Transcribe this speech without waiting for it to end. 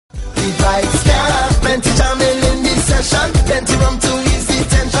vibes, yeah. Plenty jamming in this session, plenty rum to ease the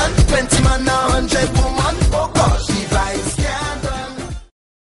tension. 20 man, 100 woman, oh gosh, the vibes, yeah.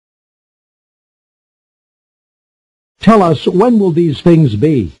 Tell us, when will these things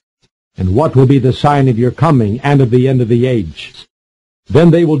be? And what will be the sign of your coming and of the end of the age?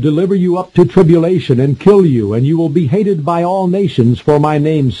 Then they will deliver you up to tribulation and kill you, and you will be hated by all nations for my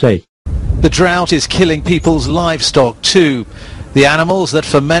name's sake. The drought is killing people's livestock too. The animals that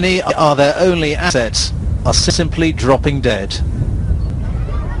for many are their only assets are simply dropping dead.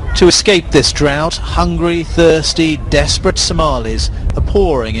 To escape this drought, hungry, thirsty, desperate Somalis are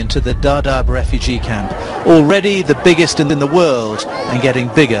pouring into the Dadaab refugee camp, already the biggest in the world and getting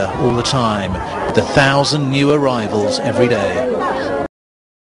bigger all the time, with 1,000 new arrivals every day.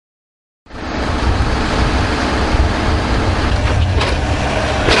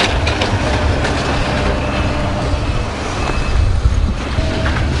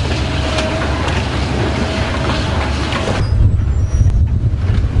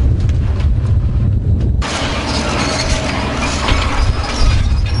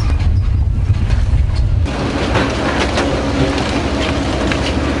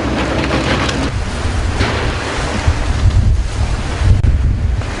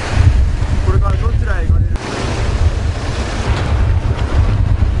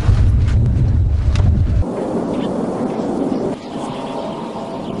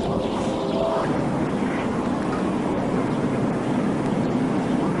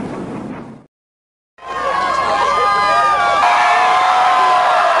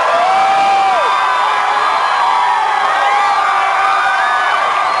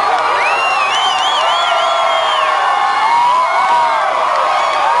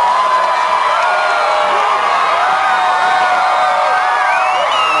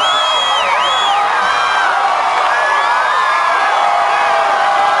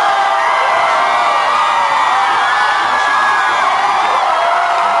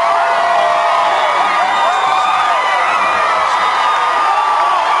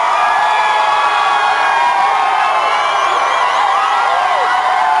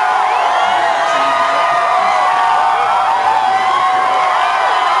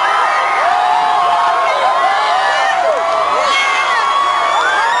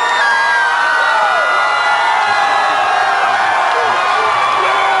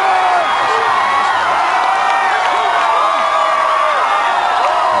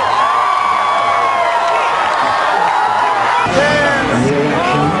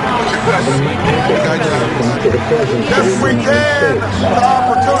 Yes, we can. The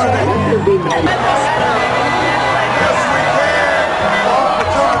opportunity. Yes, we can. The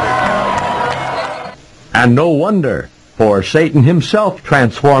opportunity. And no wonder, for Satan himself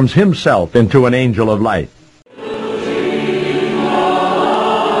transforms himself into an angel of light.